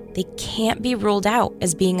 they can't be ruled out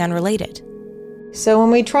as being unrelated. So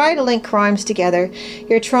when we try to link crimes together,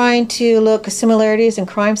 you're trying to look at similarities in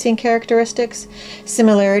crime scene characteristics,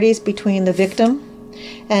 similarities between the victim,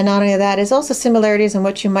 and not only that, is also similarities in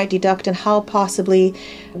what you might deduct and how possibly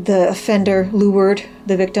the offender lured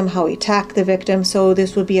the victim, how he attacked the victim. So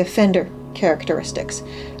this would be offender characteristics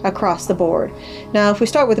across the board. Now, if we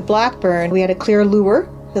start with the Blackburn, we had a clear lure.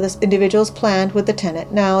 So this individual's planned with the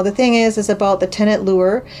tenant. Now, the thing is about the tenant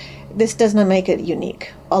lure, this does not make it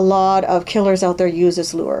unique. A lot of killers out there use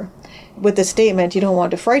this lure. With the statement, you don't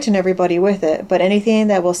want to frighten everybody with it, but anything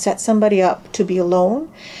that will set somebody up to be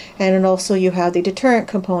alone. And then also you have the deterrent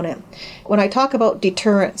component. When I talk about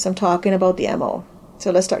deterrence, I'm talking about the MO.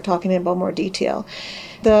 So let's start talking about more detail.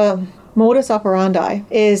 The modus operandi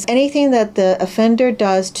is anything that the offender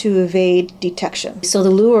does to evade detection. So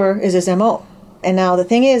the lure is his MO. And now the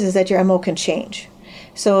thing is that your MO can change.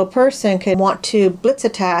 So a person can want to blitz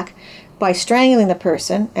attack by strangling the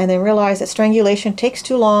person, and then realize that strangulation takes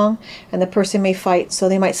too long and the person may fight, so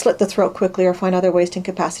they might slit the throat quickly or find other ways to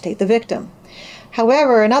incapacitate the victim.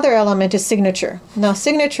 However, another element is signature. Now,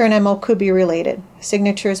 signature and MO could be related.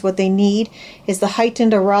 Signature is what they need, is the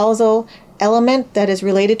heightened arousal element that is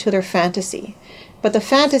related to their fantasy. But the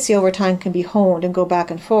fantasy over time can be honed and go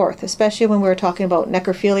back and forth, especially when we're talking about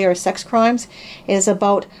necrophilia or sex crimes. It is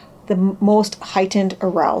about the most heightened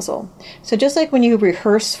arousal. So just like when you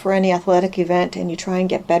rehearse for any athletic event and you try and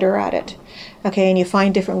get better at it, okay, and you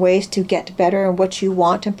find different ways to get better and what you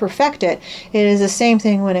want and perfect it, it is the same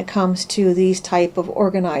thing when it comes to these type of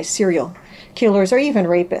organized serial killers or even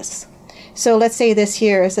rapists. So let's say this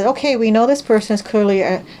here is that, okay, we know this person is clearly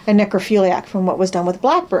a necrophiliac from what was done with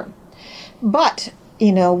Blackburn. But,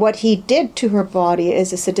 what he did to her body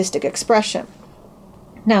is a sadistic expression.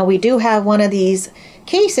 Now, we do have one of these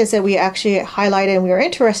cases that we actually highlighted and we were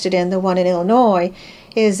interested in, the one in Illinois,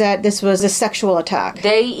 is that this was a sexual attack.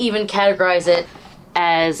 They even categorize it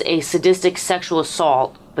as a sadistic sexual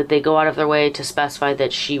assault, but they go out of their way to specify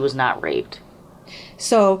that she was not raped.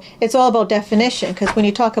 So it's all about definition, because when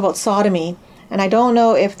you talk about sodomy, and I don't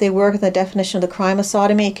know if they work with the definition of the crime of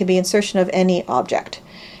sodomy, it could be insertion of any object.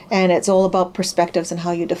 And it's all about perspectives and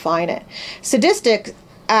how you define it. Sadistic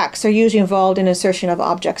acts are usually involved in insertion of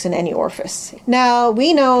objects in any orifice. Now,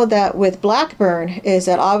 we know that with Blackburn is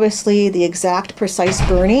that obviously the exact precise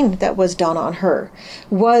burning that was done on her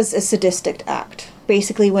was a sadistic act,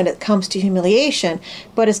 basically when it comes to humiliation,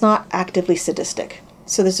 but it's not actively sadistic.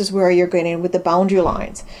 So this is where you're getting in with the boundary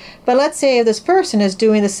lines. But let's say if this person is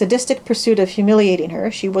doing the sadistic pursuit of humiliating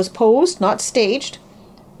her, she was posed, not staged,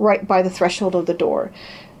 right by the threshold of the door.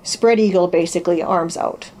 Spread eagle, basically, arms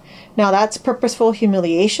out. Now that's purposeful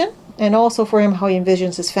humiliation, and also for him how he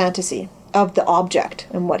envisions his fantasy of the object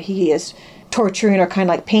and what he is torturing or kind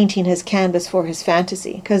of like painting his canvas for his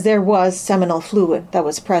fantasy, because there was seminal fluid that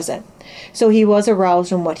was present. So he was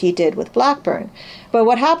aroused in what he did with Blackburn. But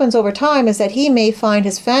what happens over time is that he may find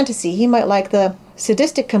his fantasy, he might like the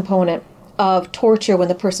sadistic component of torture when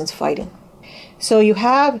the person's fighting. So you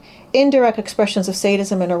have indirect expressions of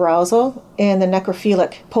sadism and arousal in the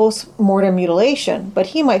necrophilic post-mortem mutilation, but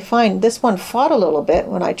he might find this one fought a little bit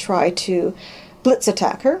when I tried to blitz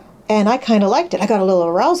attack her, and I kind of liked it. I got a little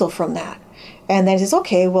arousal from that. And then he says,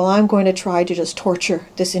 okay, well, I'm going to try to just torture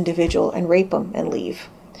this individual and rape him and leave.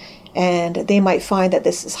 And they might find that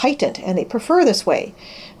this is heightened and they prefer this way.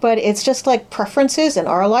 But it's just like preferences in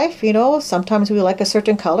our life, sometimes we like a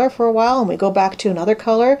certain color for a while and we go back to another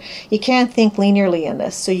color. You can't think linearly in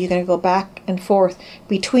this, so you're going to go back and forth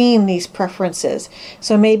between these preferences.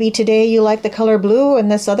 So maybe today you like the color blue and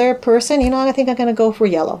this other person, I think I'm going to go for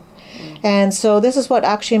yellow. And so this is what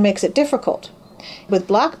actually makes it difficult. With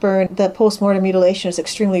Blackburn, the post-mortem mutilation is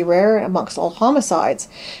extremely rare amongst all homicides.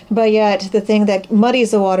 But yet, the thing that muddies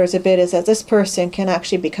the waters a bit is that this person can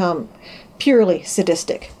actually become purely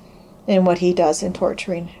sadistic in what he does in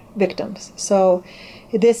torturing victims. So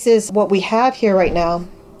this is what we have here right now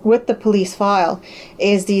with the police file,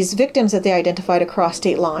 is these victims that they identified across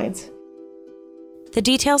state lines. The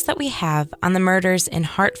details that we have on the murders in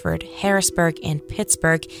Hartford, Harrisburg, and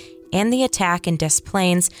Pittsburgh, and the attack in Des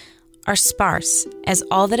Plaines are sparse, as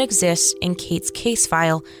all that exists in Kate's case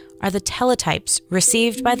file are the teletypes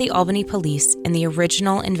received by the Albany police in the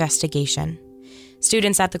original investigation.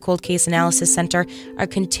 Students at the Cold Case Analysis Center are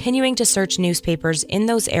continuing to search newspapers in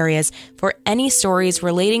those areas for any stories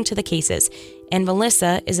relating to the cases, and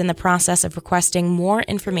Melissa is in the process of requesting more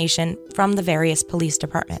information from the various police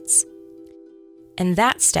departments. And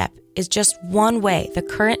that step is just one way the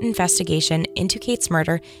current investigation into Kate's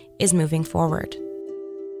murder is moving forward.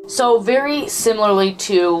 So very similarly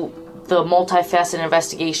to the multifaceted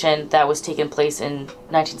investigation that was taking place in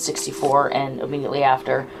 1964 and immediately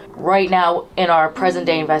after, right now in our present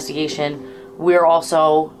day investigation, we're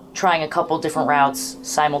also trying a couple different routes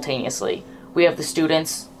simultaneously. We have the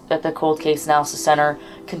students at the Cold Case Analysis Center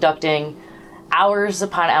conducting hours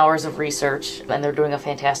upon hours of research, and they're doing a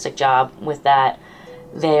fantastic job with that.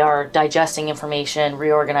 They are digesting information,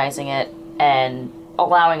 reorganizing it, and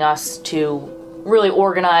allowing us to really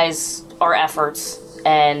organize our efforts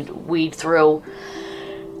and weed through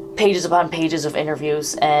pages upon pages of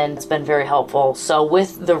interviews, and it's been very helpful. So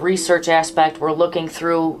with the research aspect, we're looking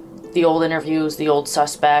through the old interviews, the old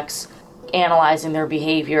suspects, analyzing their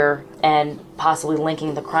behavior, and possibly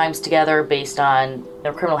linking the crimes together based on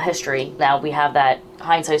their criminal history. Now we have that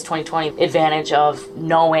hindsight's 20/20 advantage of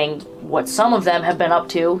knowing what some of them have been up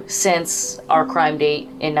to since our crime date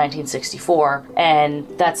in 1964, and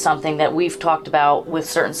that's something that we've talked about with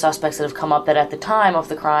certain suspects that have come up, that at the time of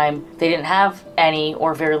the crime they didn't have any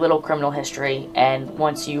or very little criminal history, and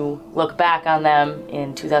once you look back on them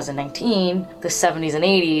in 2019, the 70s and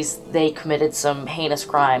 80s, they committed some heinous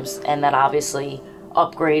crimes, and that obviously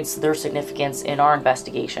upgrades their significance in our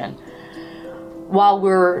investigation. While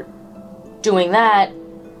we're doing that,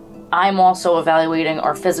 I'm also evaluating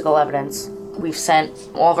our physical evidence. We've sent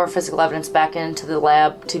all of our physical evidence back into the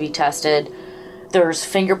lab to be tested. There's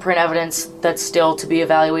fingerprint evidence that's still to be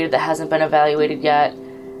evaluated that hasn't been evaluated yet.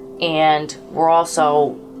 And we're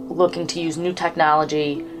also looking to use new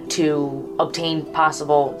technology to obtain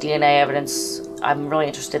possible DNA evidence. I'm really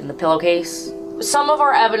interested in the pillowcase. Some of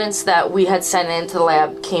our evidence that we had sent into the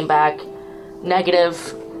lab came back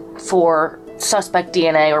negative for suspect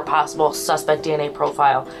DNA or possible suspect DNA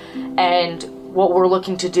profile. And what we're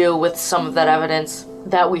looking to do with some of that evidence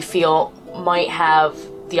that we feel might have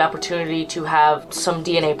the opportunity to have some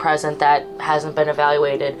DNA present that hasn't been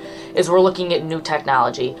evaluated is we're looking at new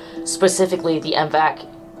technology, specifically the MVAC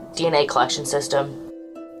DNA collection system.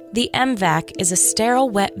 The MVAC is a sterile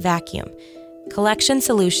wet vacuum. Collection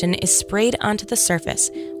solution is sprayed onto the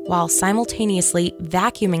surface while simultaneously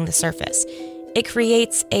vacuuming the surface. It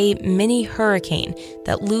creates a mini hurricane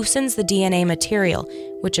that loosens the DNA material,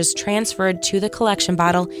 which is transferred to the collection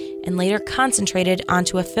bottle and later concentrated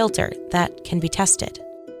onto a filter that can be tested.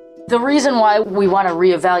 The reason why we want to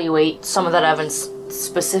reevaluate some of that evidence,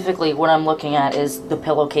 specifically what I'm looking at is the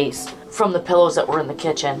pillowcase from the pillows that were in the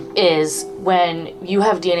kitchen, is when you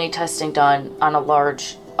have DNA testing done on a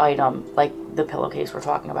large item, like the pillowcase we're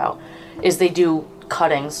talking about, is they do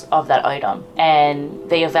cuttings of that item and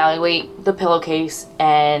they evaluate the pillowcase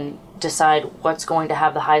and decide what's going to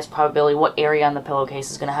have the highest probability, what area on the pillowcase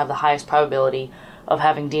is going to have the highest probability of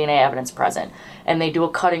having DNA evidence present. And they do a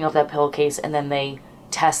cutting of that pillowcase and then they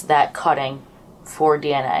test that cutting for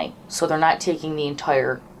DNA. So they're not taking the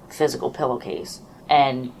entire physical pillowcase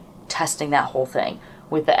and testing that whole thing.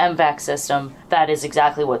 With the MVAC system, that is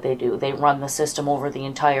exactly what they do. They run the system over the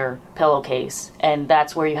entire pillowcase, and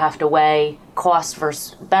that's where you have to weigh cost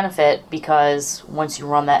versus benefit, because once you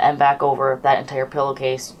run that MVAC over that entire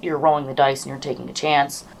pillowcase, you're rolling the dice and you're taking a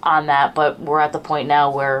chance on that. But we're at the point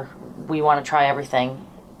now where we want to try everything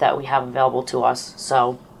that we have available to us.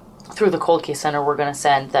 So through the Cold Case Center, we're going to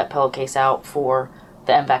send that pillowcase out for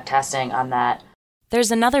the MVAC testing on that.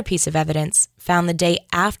 There's another piece of evidence found the day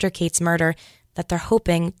after Kate's murder that they're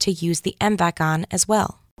hoping to use the MVAC on as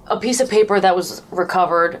well. A piece of paper that was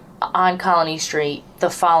recovered on Colony Street the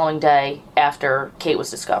following day after Kate was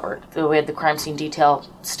discovered. We had the crime scene detail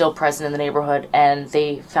still present in the neighborhood, and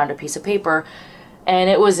they found a piece of paper, and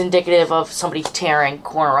it was indicative of somebody tearing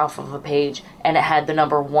corner off of a page, and it had the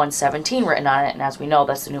number 117 written on it, and as we know,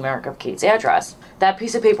 that's the numeric of Kate's address. That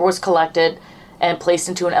piece of paper was collected and placed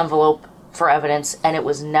into an envelope for evidence, and it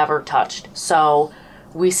was never touched. So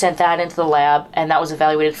we sent that into the lab, and that was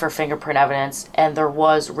evaluated for fingerprint evidence, and there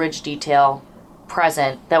was ridge detail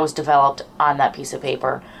present that was developed on that piece of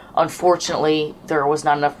paper. Unfortunately, there was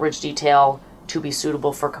not enough ridge detail to be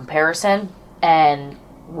suitable for comparison, and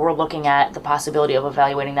we're looking at the possibility of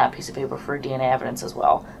evaluating that piece of paper for DNA evidence as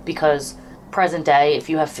well, because present day, if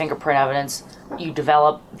you have fingerprint evidence, you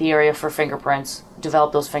develop the area for fingerprints,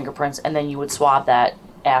 develop those fingerprints, and then you would swab that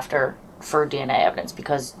after for DNA evidence,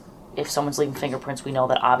 because if someone's leaving fingerprints, we know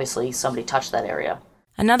that obviously somebody touched that area.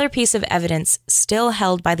 Another piece of evidence still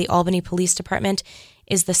held by the Albany Police Department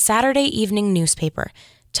is the Saturday evening newspaper,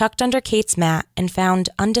 tucked under Kate's mat and found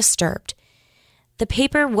undisturbed. The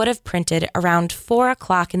paper would have printed around 4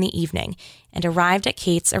 o'clock in the evening and arrived at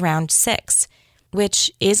Kate's around 6, which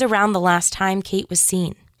is around the last time Kate was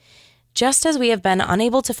seen. Just as we have been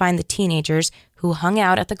unable to find the teenagers who hung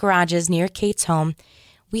out at the garages near Kate's home,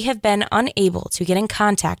 we have been unable to get in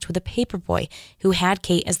contact with a paperboy who had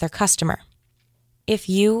Kate as their customer. If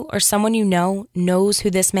you or someone you know knows who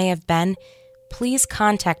this may have been, please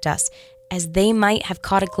contact us, as they might have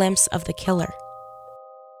caught a glimpse of the killer.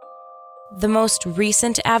 The most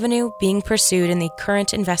recent avenue being pursued in the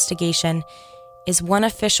current investigation is one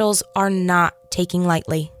officials are not taking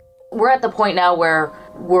lightly. We're at the point now where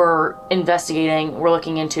we're investigating, we're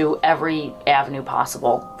looking into every avenue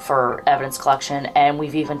possible for evidence collection, and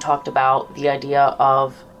we've even talked about the idea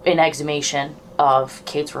of an exhumation of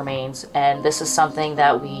Kate's remains, and this is something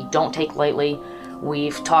that we don't take lightly.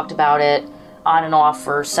 We've talked about it on and off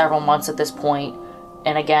for several months at this point,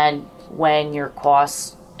 and again, weighing your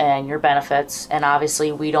costs and your benefits, and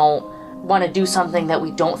obviously we don't want to do something that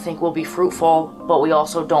we don't think will be fruitful, but we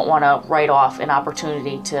also don't want to write off an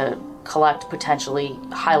opportunity to collect potentially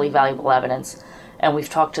highly valuable evidence. And we've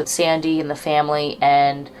talked to Sandy and the family,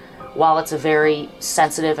 and while it's a very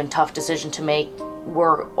sensitive and tough decision to make,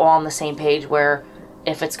 we're all on the same page where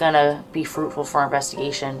if it's going to be fruitful for our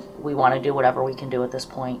investigation, we want to do whatever we can do at this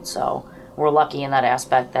point. So we're lucky in that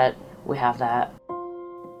aspect that we have that.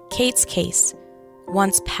 Kate's case,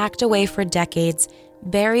 once packed away for decades,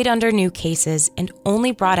 buried under new cases, and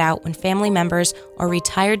only brought out when family members or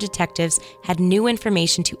retired detectives had new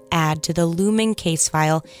information to add to the looming case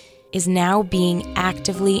file, is now being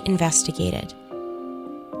actively investigated.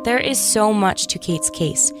 There is so much to Kate's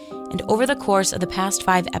case, and over the course of the past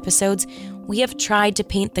 5 episodes, we have tried to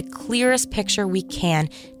paint the clearest picture we can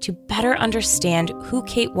to better understand who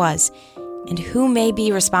Kate was and who may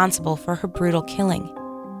be responsible for her brutal killing.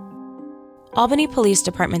 Albany Police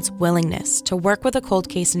Department's willingness to work with the Cold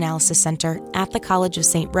Case Analysis Center at the College of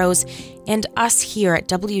St. Rose and us here at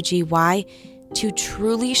WGY to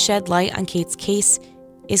truly shed light on Kate's case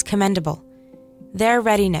is commendable. Their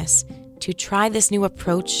readiness to try this new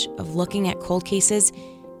approach of looking at cold cases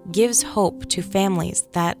gives hope to families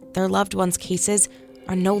that their loved ones' cases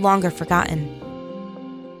are no longer forgotten.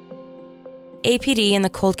 APD and the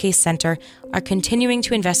Cold Case Center are continuing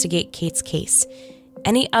to investigate Kate's case.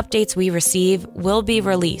 Any updates we receive will be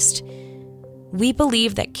released. We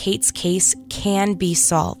believe that Kate's case can be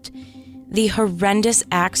solved. The horrendous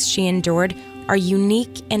acts she endured are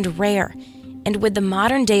unique and rare, and with the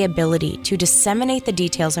modern-day ability to disseminate the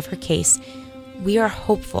details of her case, we are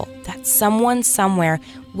hopeful that someone somewhere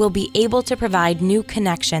will be able to provide new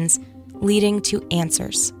connections leading to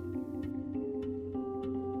answers.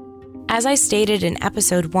 As I stated in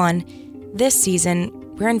episode 1, this season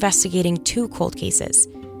we're investigating 2 cold cases.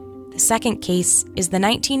 The second case is the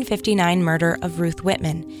 1959 murder of Ruth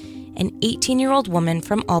Whitman, an 18-year-old woman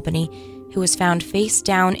from Albany who was found face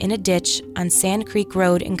down in a ditch on Sand Creek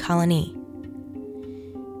Road in Colony.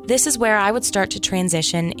 This is where I would start to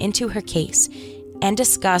transition into her case and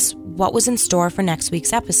discuss what was in store for next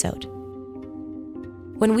week's episode.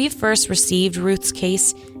 When we first received Ruth's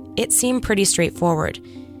case, it seemed pretty straightforward.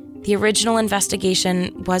 The original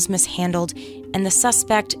investigation was mishandled, and the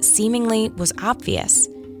suspect seemingly was obvious.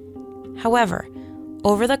 However,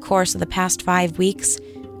 over the course of the past 5 weeks,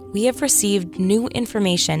 we have received new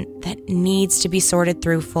information that needs to be sorted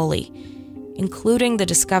through fully, including the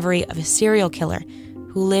discovery of a serial killer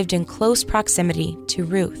who lived in close proximity to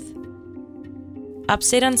Ruth.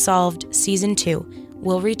 Upstate Unsolved Season 2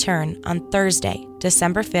 will return on Thursday,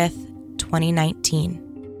 December 5th, 2019.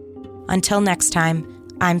 Until next time,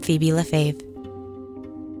 I'm Phoebe Lefebvre.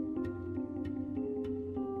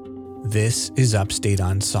 This is Upstate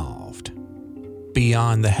Unsolved.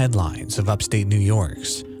 Beyond the headlines of upstate New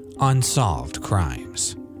York's unsolved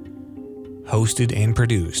crimes. Hosted and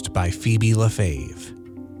produced by Phoebe Lefebvre.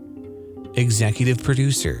 Executive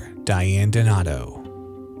producer Diane Donato.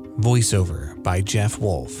 Voiceover by Jeff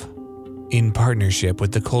Wolf. In partnership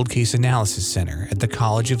with the Cold Case Analysis Center at the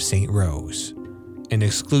College of St. Rose. An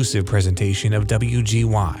exclusive presentation of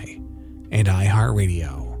WGY and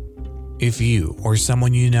iHeartRadio. If you or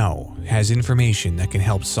someone you know has information that can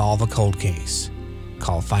help solve a cold case,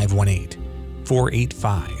 call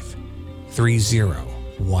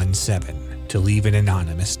 518-485-3017 to leave an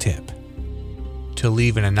anonymous tip. To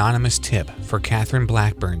leave an anonymous tip for Catherine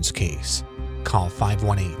Blackburn's case, call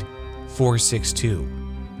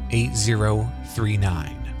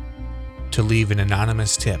 518-462-8039. To leave an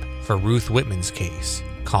anonymous tip for Ruth Whitman's case,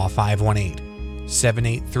 call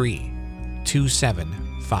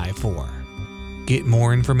 518-783-2754. Get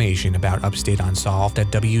more information about Upstate Unsolved at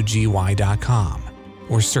WGY.com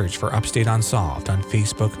or search for Upstate Unsolved on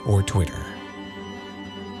Facebook or Twitter.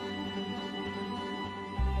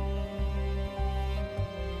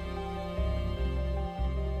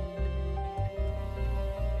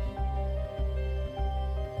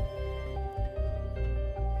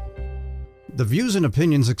 The views and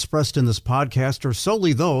opinions expressed in this podcast are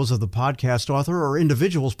solely those of the podcast author or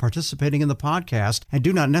individuals participating in the podcast and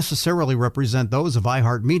do not necessarily represent those of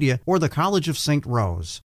iHeartMedia or the College of St.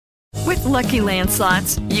 Rose. With Lucky Land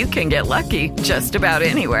Slots, you can get lucky just about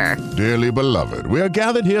anywhere. Dearly beloved, we are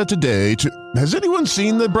gathered here today to... Has anyone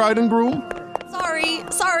seen the bride and groom?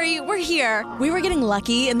 Sorry, we're here. We were getting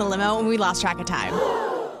lucky in the limo and we lost track of time.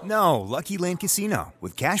 No, Lucky Land Casino,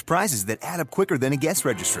 with cash prizes that add up quicker than a guest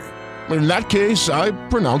registry. In that case, I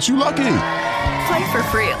pronounce you lucky. Play for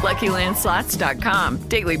free at LuckyLandSlots.com.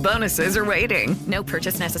 Daily bonuses are waiting. No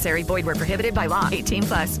purchase necessary. Void where prohibited by law.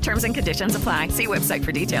 18+. Terms and conditions apply. See website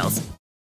for details.